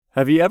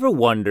Have you ever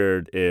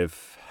wondered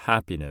if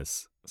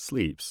happiness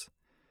sleeps?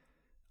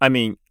 I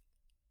mean,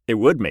 it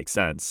would make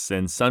sense,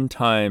 since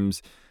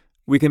sometimes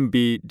we can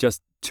be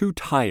just too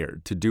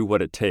tired to do what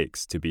it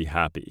takes to be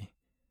happy.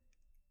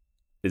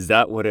 Is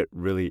that what it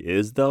really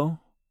is, though?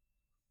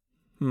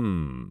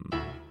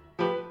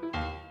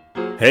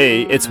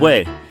 Hey, it's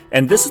Wei,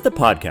 and this is the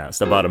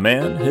podcast about a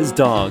man, his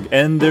dog,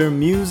 and their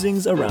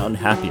musings around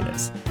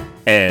happiness.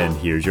 And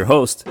here's your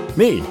host,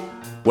 me,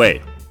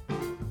 Wei.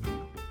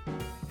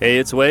 Hey,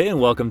 it's Wei,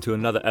 and welcome to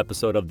another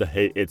episode of the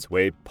Hey, It's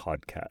Wei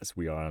podcast.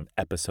 We are on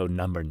episode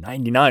number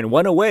 99,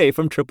 one away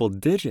from triple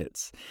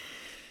digits.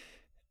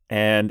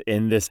 And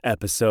in this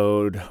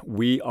episode,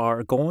 we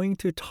are going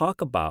to talk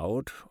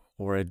about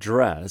or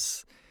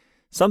address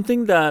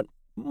something that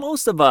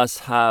most of us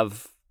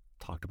have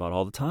talked about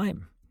all the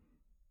time.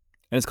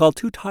 And it's called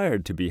too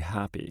tired to be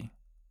happy.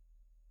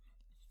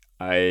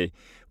 I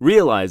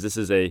realize this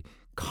is a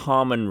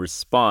common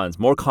response,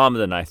 more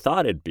common than I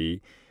thought it'd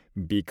be,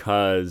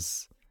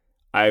 because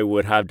I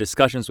would have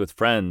discussions with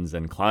friends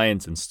and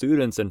clients and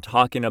students and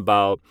talking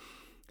about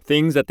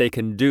things that they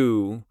can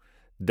do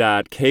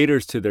that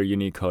caters to their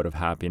unique code of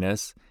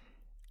happiness.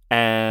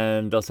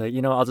 And they'll say,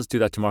 I'll just do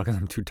that tomorrow because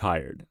I'm too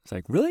tired. It's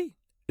like, really?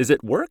 Is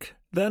it work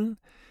then?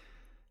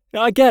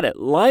 I get it.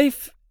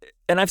 Life,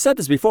 and I've said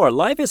this before,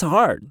 life is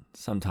hard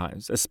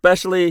sometimes,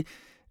 especially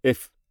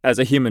if as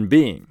a human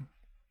being.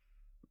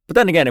 But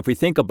then again, if we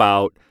think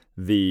about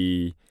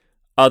the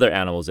other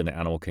animals in the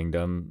animal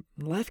kingdom,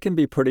 life can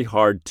be pretty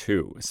hard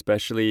too,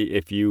 especially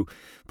if you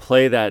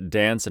play that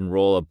dance and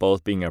role of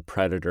both being a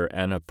predator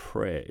and a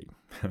prey.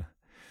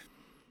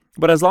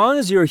 But as long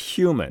as you're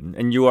human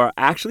and you are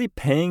actually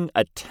paying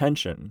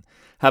attention,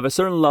 have a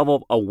certain level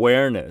of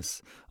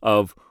awareness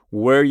of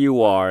where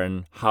you are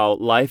and how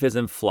life is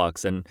in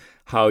flux and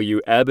how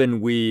you ebb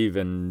and weave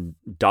and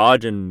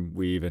dodge and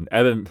weave and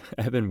ebb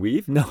and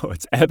weave? No,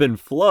 it's ebb and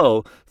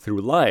flow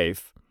through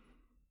life.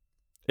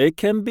 It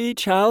can be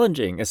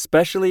challenging,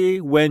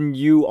 especially when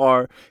you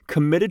are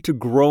committed to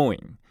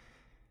growing.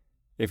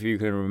 If you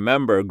can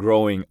remember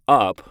growing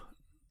up,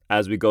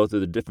 as we go through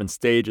the different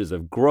stages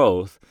of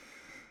growth,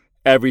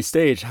 every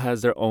stage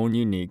has their own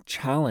unique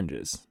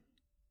challenges.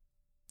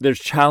 There's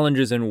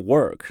challenges in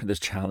work, there's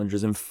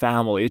challenges in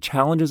family,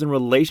 challenges in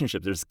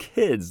relationships, there's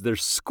kids,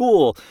 there's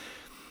school.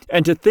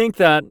 And to think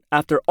that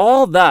after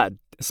all that,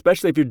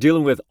 especially if you're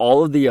dealing with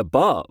all of the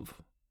above,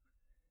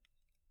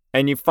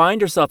 and you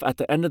find yourself at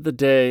the end of the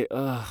day,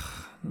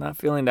 not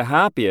feeling the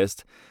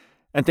happiest,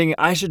 and thinking,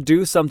 I should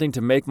do something to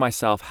make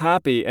myself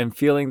happy, and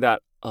feeling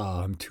that,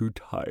 I'm too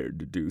tired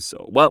to do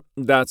so. Well,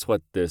 that's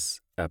what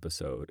this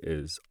episode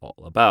is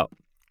all about.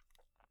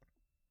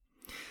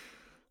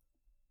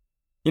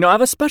 I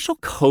have a special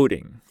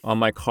coating on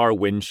my car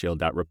windshield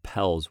that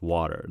repels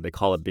water. They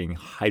call it being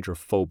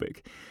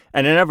hydrophobic.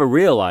 And I never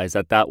realized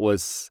that that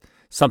was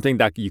something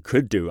that you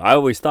could do. I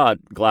always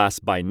thought glass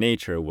by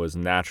nature was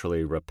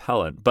naturally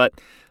repellent, but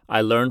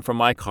I learned from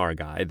my car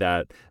guy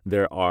that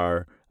there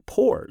are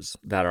pores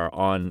that are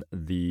on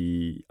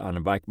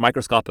a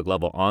microscopic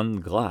level on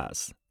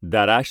glass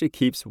that actually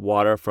keeps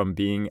water from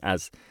being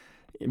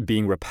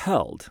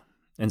repelled.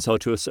 And so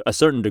to a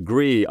certain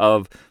degree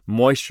of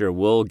moisture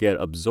will get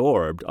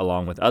absorbed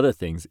along with other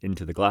things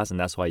into the glass, and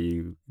that's why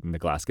the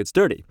glass gets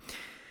dirty.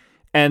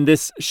 And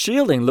this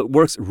shielding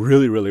works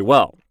really, really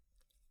well.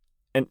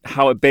 And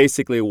how it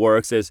basically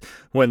works is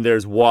when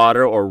there's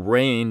water or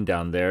rain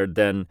down there,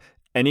 then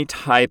any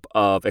type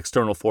of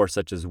external force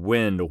such as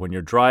wind or when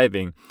you're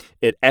driving,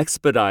 it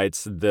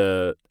expedites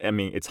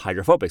it's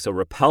hydrophobic, so it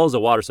repels the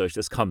water so it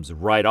just comes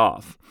right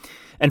off.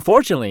 And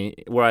fortunately,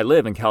 where I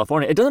live in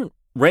California, it doesn't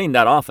rain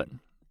that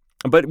often.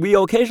 But we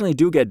occasionally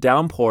do get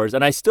downpours,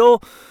 and I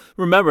still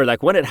remember,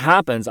 when it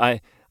happens, I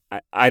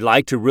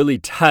like to really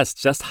test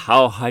just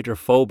how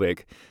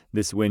hydrophobic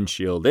this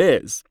windshield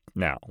is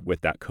now with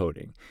that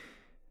coating.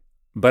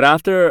 But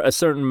after a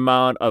certain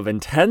amount of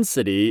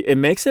intensity, it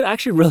makes it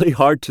actually really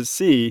hard to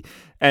see,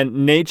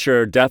 and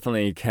nature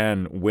definitely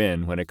can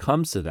win when it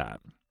comes to that.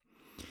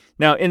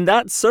 Now, in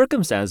that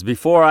circumstance,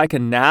 before I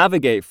can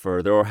navigate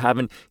further or have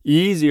an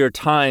easier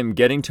time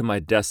getting to my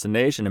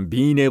destination and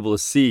being able to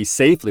see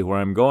safely where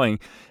I'm going,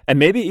 and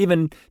maybe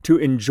even to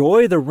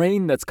enjoy the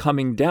rain that's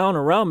coming down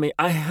around me,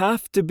 I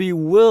have to be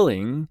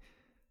willing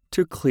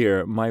to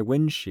clear my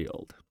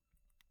windshield.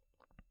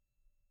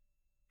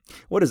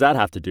 What does that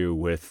have to do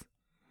with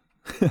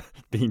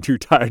being too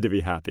tired to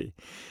be happy?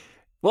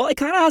 Well, it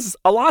kind of has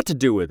a lot to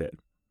do with it.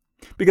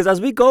 Because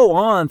as we go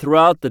on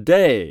throughout the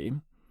day,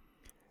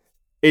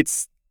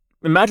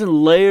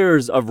 imagine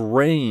layers of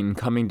rain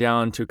coming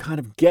down to kind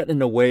of get in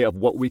the way of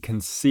what we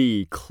can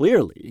see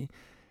clearly,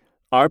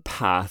 our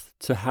path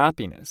to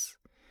happiness.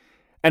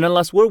 And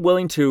unless we're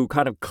willing to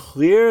kind of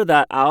clear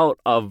that out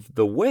of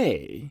the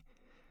way,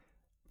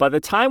 by the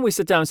time we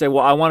sit down and say,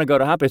 well, I want to go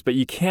to happiness, but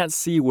you can't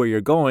see where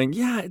you're going,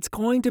 it's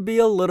going to be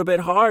a little bit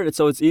hard.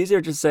 So it's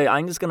easier to say,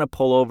 I'm just going to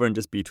pull over and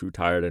just be too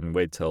tired and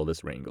wait till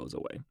this rain goes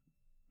away.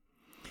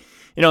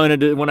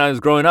 When I was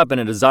growing up, in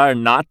a desire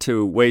not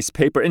to waste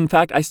paper, in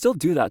fact, I still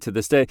do that to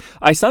this day.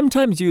 I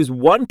sometimes use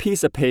one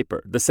piece of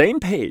paper, the same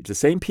page, the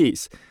same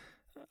piece.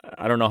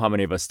 I don't know how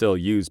many of us still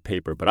use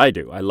paper, but I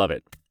do. I love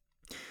it.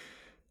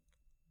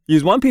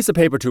 Use one piece of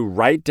paper to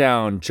write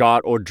down,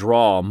 jot, or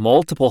draw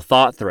multiple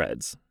thought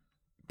threads,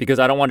 because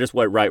I don't want to just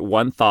write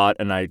one thought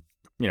and and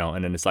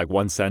then it's like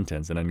one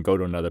sentence and then go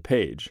to another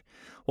page.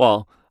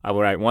 Well, I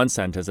will write one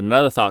sentence,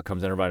 another thought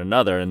comes in, and write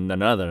another, and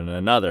another, and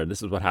another.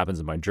 This is what happens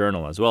in my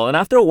journal as well. And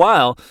after a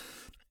while,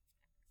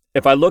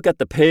 if I look at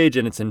the page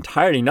in its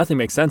entirety, nothing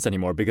makes sense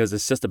anymore because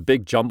it's just a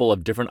big jumble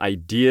of different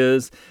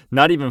ideas,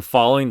 not even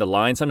following the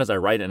line. Sometimes I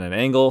write in an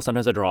angle,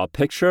 sometimes I draw a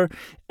picture,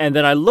 and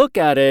then I look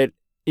at it,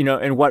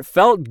 and what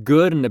felt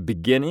good in the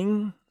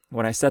beginning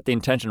when I set the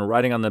intention of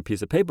writing on the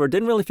piece of paper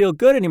didn't really feel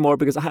good anymore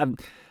because I'm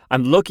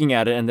looking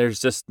at it and there's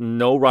just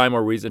no rhyme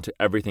or reason to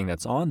everything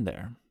that's on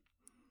there.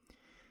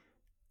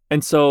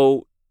 And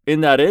so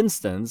in that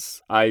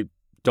instance, I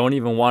don't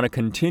even want to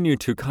continue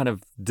to kind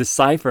of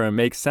decipher and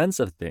make sense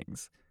of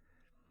things.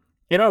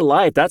 In our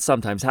life, that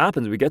sometimes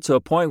happens. We get to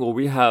a point where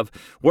we have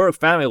work,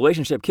 family,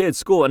 relationship, kids,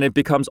 school, and it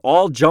becomes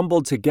all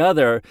jumbled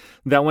together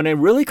that when it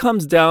really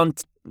comes down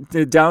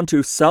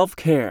to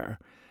self-care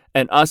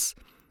and us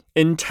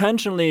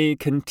intentionally,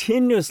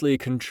 continuously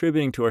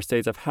contributing to our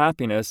states of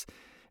happiness,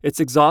 it's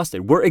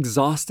exhausted. We're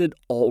exhausted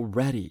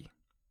already.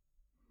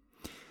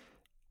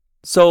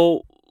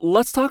 So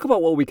let's talk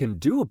about what we can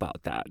do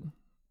about that.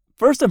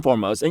 First and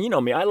foremost, and you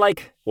know me,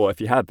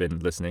 if you have been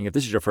listening, if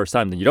this is your first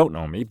time, then you don't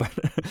know me,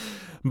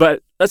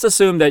 but let's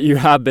assume that you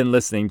have been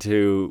listening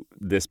to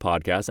this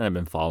podcast and have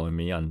been following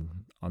me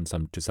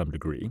to some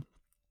degree.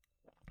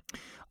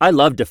 I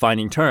love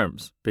defining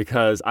terms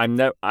because I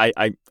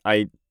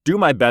do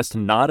my best to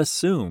not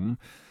assume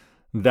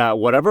that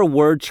whatever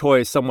word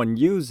choice someone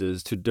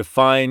uses to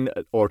define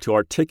or to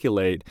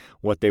articulate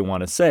what they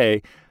want to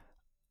say,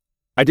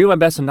 I do my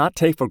best to not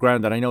take for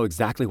granted that I know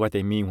exactly what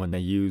they mean when they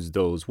use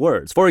those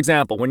words. For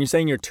example, when you're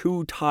saying you're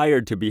too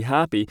tired to be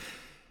happy,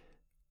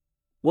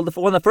 well,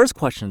 one of the first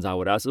questions I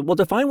would ask is, well,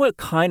 define what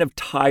kind of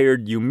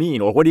tired you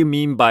mean, or what do you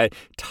mean by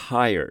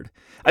tired?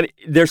 I mean,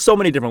 there's so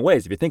many different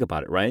ways if you think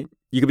about it, right?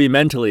 You could be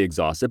mentally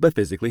exhausted, but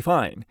physically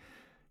fine.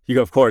 You,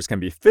 of course, can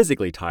be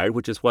physically tired,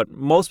 which is what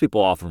most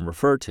people often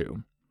refer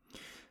to.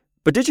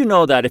 But did you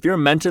know that if you're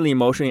mentally,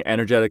 emotionally,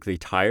 energetically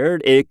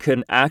tired, it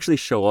can actually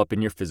show up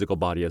in your physical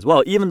body as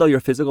well, even though your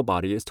physical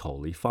body is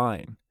totally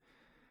fine?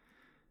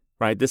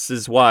 Right? This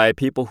is why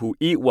people who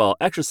eat well,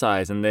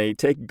 exercise, and they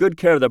take good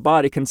care of their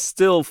body can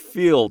still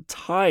feel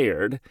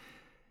tired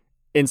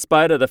in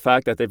spite of the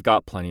fact that they've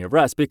got plenty of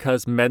rest,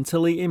 because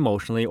mentally,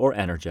 emotionally, or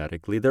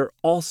energetically, they're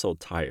also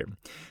tired.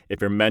 If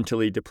you're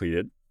mentally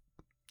depleted,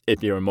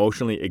 if you're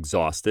emotionally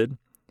exhausted,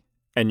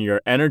 and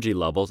your energy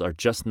levels are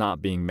just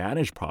not being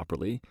managed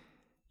properly,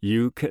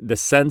 the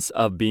sense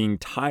of being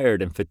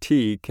tired and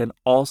fatigued can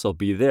also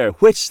be there,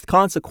 which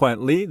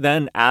consequently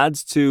then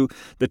adds to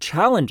the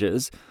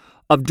challenges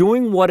of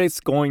doing what it's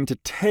going to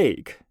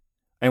take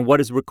and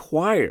what is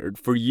required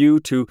for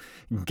you to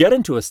get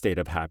into a state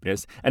of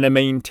happiness and then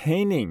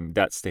maintaining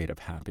that state of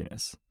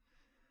happiness.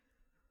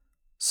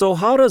 So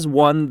how does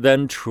one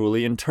then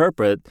truly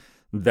interpret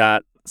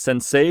that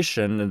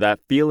sensation and that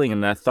feeling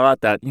and that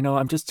thought that,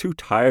 I'm just too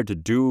tired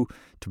to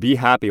be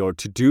happy, or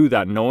to do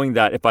that, knowing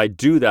that if I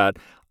do that,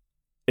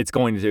 it's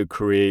going to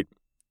create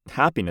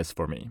happiness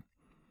for me?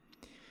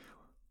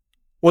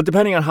 Well,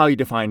 depending on how you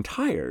define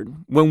tired,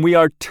 when we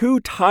are too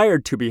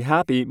tired to be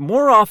happy,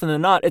 more often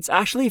than not, it's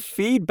actually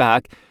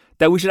feedback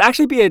that we should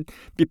actually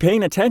be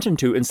paying attention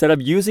to, instead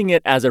of using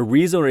it as a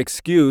reason or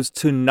excuse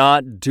to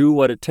not do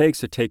what it takes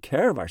to take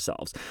care of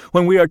ourselves.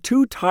 When we are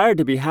too tired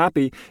to be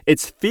happy,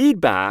 it's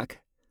feedback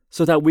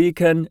so that we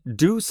can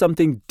do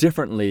something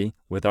differently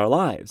with our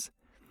lives.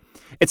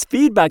 It's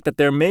feedback that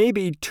there may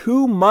be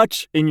too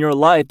much in your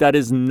life that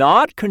is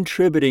not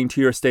contributing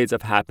to your states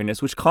of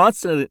happiness, which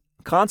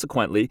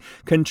consequently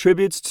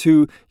contributes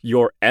to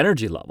your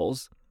energy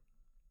levels.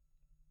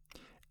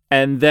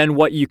 And then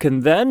what you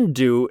can then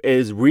do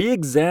is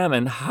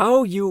re-examine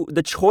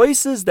the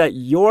choices that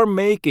you're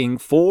making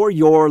for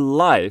your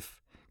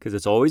life, because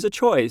it's always a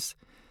choice,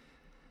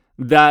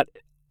 that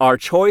are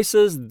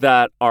choices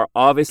that are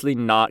obviously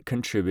not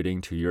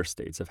contributing to your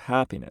states of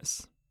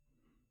happiness.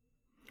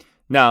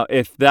 Now,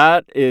 if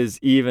that is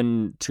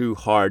even too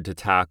hard to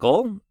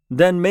tackle,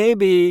 then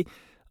maybe,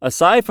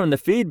 aside from the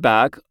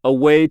feedback, a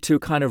way to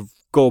kind of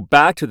go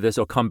back to this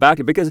or come back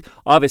to it, because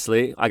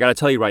obviously, I got to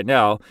tell you right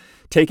now,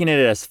 taking it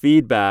as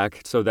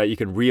feedback so that you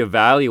can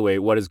reevaluate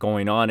what is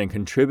going on and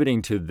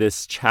contributing to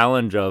this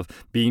challenge of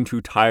being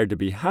too tired to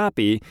be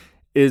happy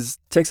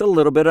takes a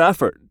little bit of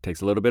effort,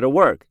 takes a little bit of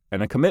work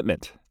and a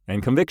commitment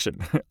and conviction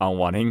on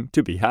wanting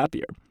to be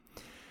happier.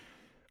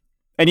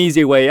 An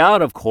easy way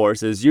out, of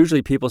course, is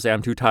usually people say,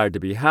 I'm too tired to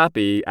be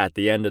happy at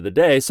the end of the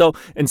day. So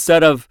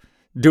instead of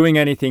doing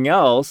anything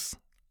else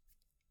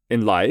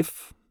in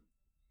life,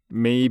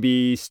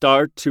 maybe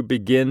start to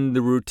begin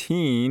the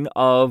routine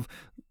of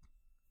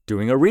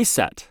doing a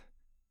reset.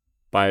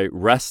 by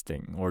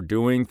resting or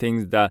doing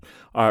things that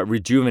are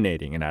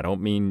rejuvenating. And I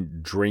don't mean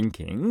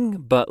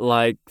drinking, but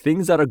like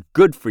things that are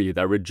good for you,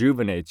 that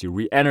rejuvenates you,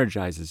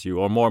 re-energizes you,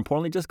 or more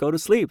importantly, just go to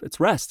sleep. It's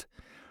rest.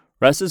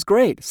 Rest is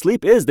great.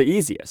 Sleep is the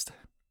easiest.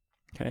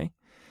 Okay?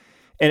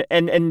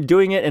 And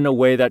doing it in a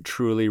way that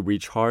truly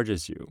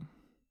recharges you.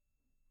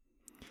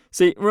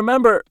 See,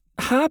 remember,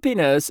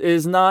 happiness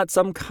is not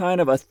some kind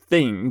of a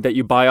thing that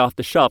you buy off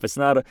the shelf. It's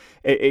not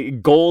a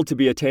goal to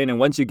be attained, and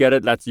once you get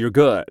it, you're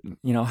good.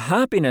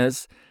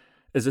 Happiness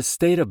is a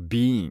state of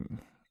being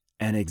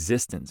and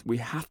existence. We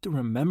have to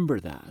remember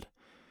that.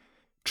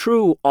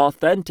 True,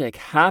 authentic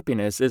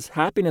happiness is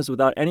happiness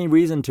without any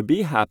reason to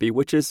be happy,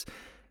 which is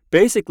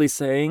basically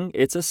saying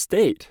it's a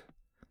state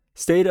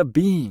of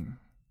being.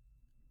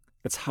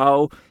 It's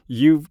how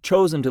you've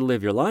chosen to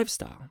live your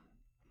lifestyle.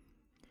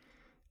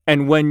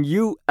 And when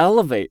you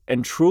elevate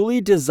and truly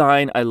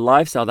design a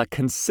lifestyle that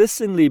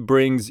consistently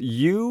brings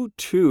you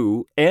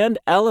to and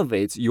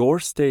elevates your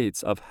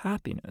states of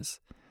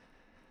happiness,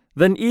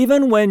 then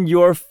even when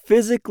you're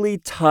physically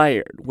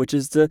tired, which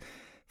is the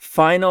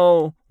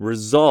final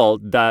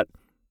result that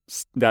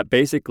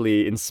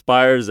basically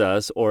inspires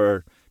us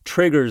or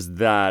triggers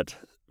that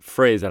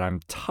phrase that I'm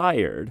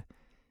tired,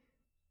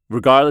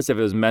 regardless if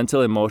it was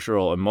mental,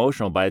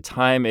 emotional, by the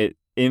time it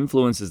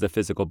influences the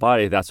physical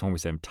body, that's when we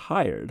say I'm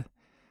tired.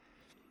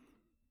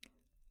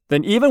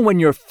 Then even when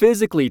you're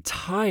physically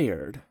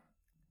tired,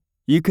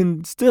 you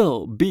can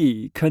still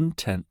be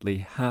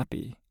contently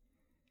happy.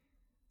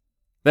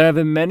 There have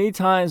been many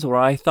times where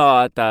I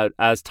thought that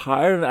as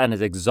tired and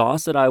as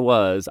exhausted I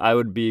was, I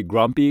would be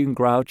grumpy and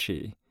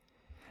grouchy.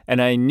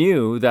 And I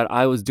knew that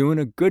I was doing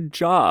a good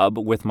job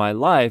with my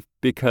life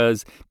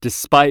because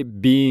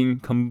despite being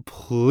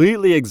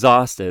completely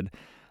exhausted,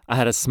 I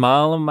had a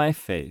smile on my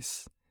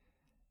face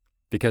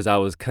because I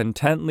was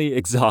contently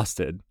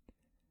exhausted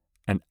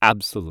and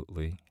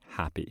absolutely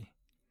happy.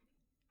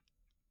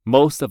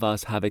 Most of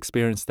us have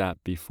experienced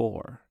that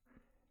before.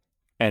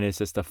 And it's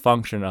just a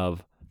function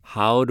of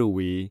how do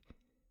we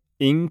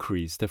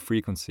increase the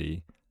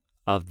frequency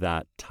of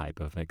that type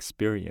of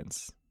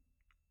experience.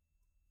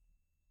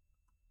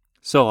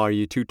 So are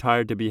you too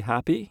tired to be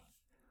happy?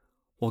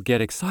 Well,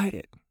 get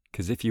excited,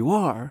 because if you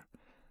are,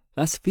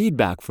 that's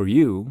feedback for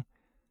you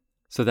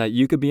so that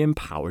you could be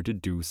empowered to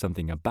do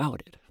something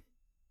about it.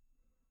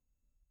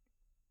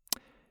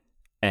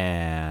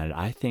 And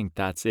I think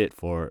that's it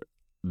for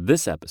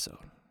this episode.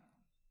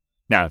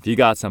 Now, if you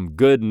got some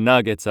good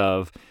nuggets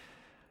of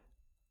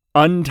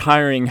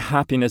untiring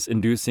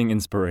happiness-inducing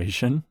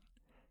inspiration,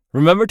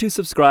 remember to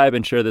subscribe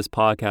and share this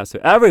podcast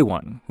to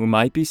everyone who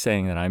might be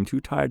saying that I'm too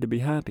tired to be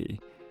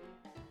happy,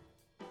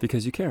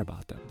 because you care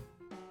about them.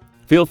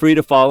 Feel free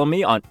to follow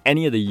me on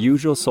any of the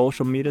usual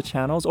social media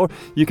channels, or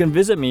you can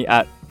visit me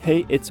at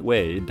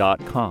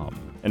heyitsway.com.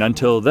 And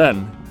until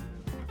then,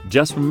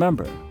 just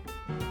remember,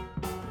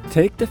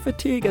 take the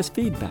fatigue as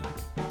feedback.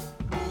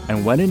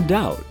 And when in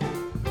doubt,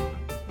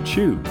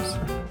 choose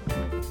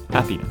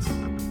happiness.